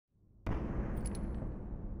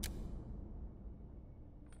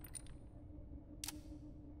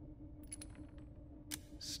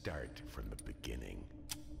start from the beginning.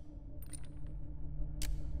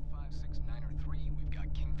 56903, we've got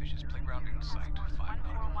Kingfish's playground in sight. 5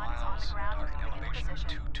 nautical miles, target elevation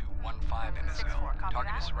 2215 MSL.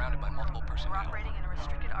 Target is surrounded by multiple personnel. We're operating in a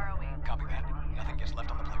restricted ROE. Copy that. Nothing gets left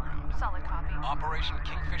on the playground. Solid copy. Operation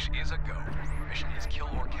Kingfish is a go. Mission is kill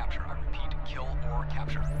or capture. I repeat, kill or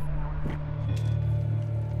capture.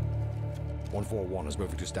 141 is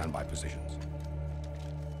moving to standby positions.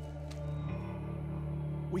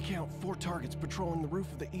 We count 4 targets patrolling the roof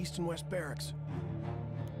of the east and west barracks.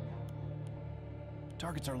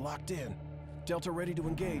 Targets are locked in. Delta ready to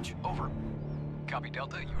engage. Over. Copy,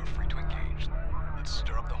 Delta. You are free to engage. Let's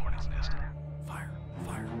stir up the hornet's nest. Fire,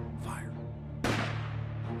 fire, fire.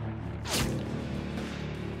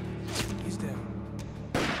 He's down.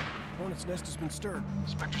 Hornet's nest has been stirred.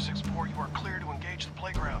 Spectre 6-4, you are clear to engage the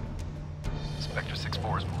playground. Spectre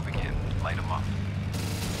 6-4 is moving in. Light him up.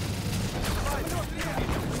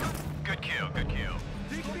 Good kill, good kill.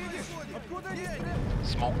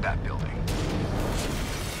 Smoke that building.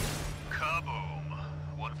 Kaboom.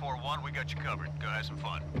 141, we got you covered. Go have some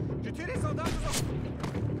fun.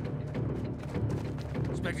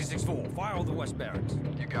 Spectre 6-4, fire on the west barracks.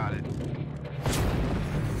 You got it.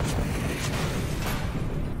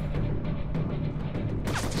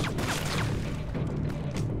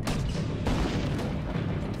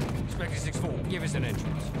 Spectre 6-4, give us an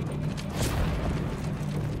entrance.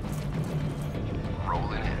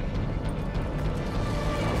 Rolling in.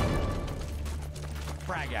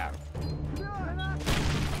 Frag out.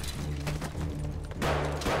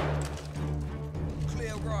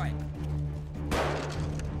 Clear right.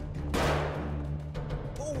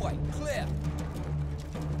 Hallway, clear.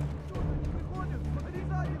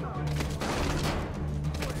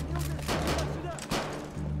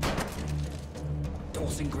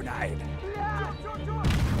 Tossing grenade.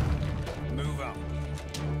 Move up.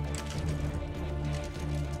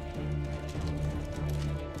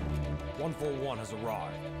 "141 has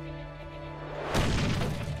arrived.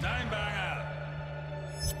 Nine bang out.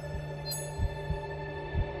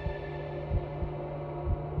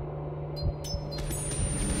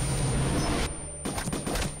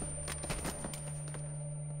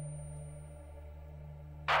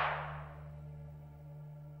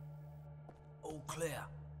 All clear.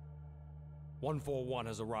 141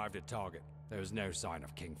 has arrived at target. There is no sign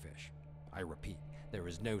of Kingfish. I repeat, there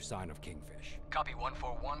is no sign of Kingfish. Copy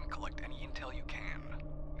 141. Collect any intel you can.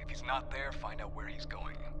 If he's not there, find out where he's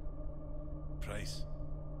going. Price,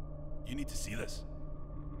 you need to see this.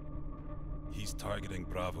 He's targeting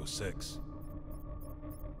Bravo 6.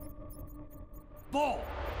 Ball!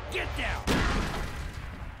 Get down!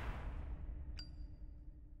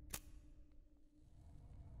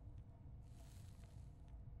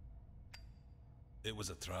 It was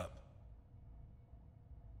a trap.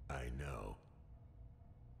 I know.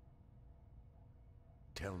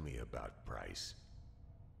 Tell me about Price.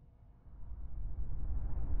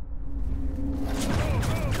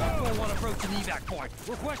 "141 approaching evac point.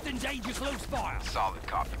 Requesting danger close fire." Solid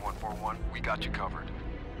copy, 141. We got you covered.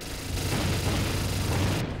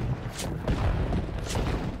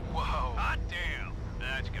 Whoa. Hot damn.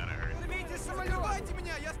 That's gotta hurt.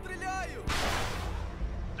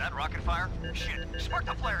 Is that rocket fire? Shit. Spark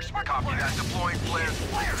the flare. Spark the flare. Copy that. Deploying flares.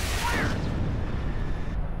 Flares. Flares.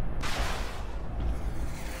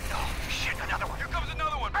 Oh, shit. Another one. Here comes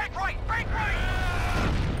another one. Break right. Break right.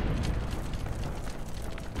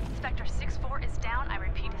 Spectre 6-4 is down. I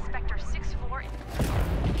repeat, Spectre 6-4 is...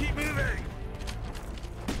 Keep moving!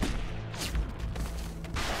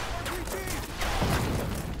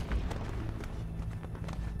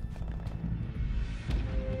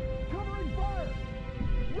 Covering fire!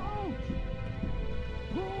 Roach!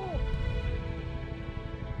 Pull!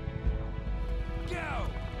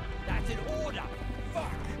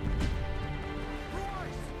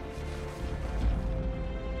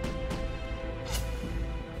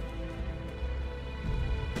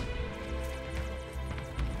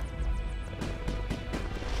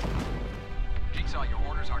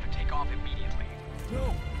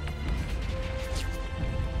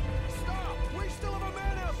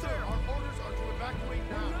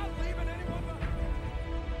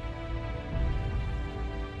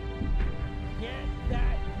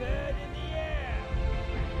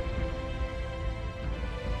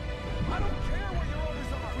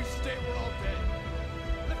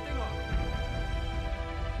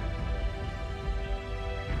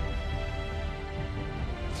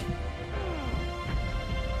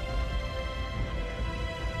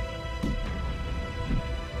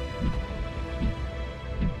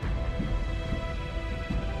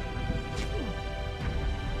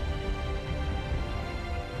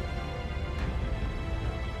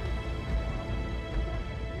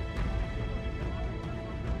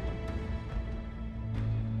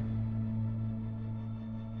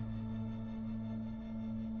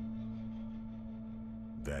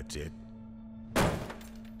 That's it?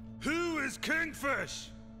 Who is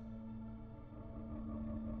Kingfish?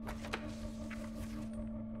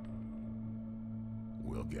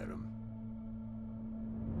 We'll get him.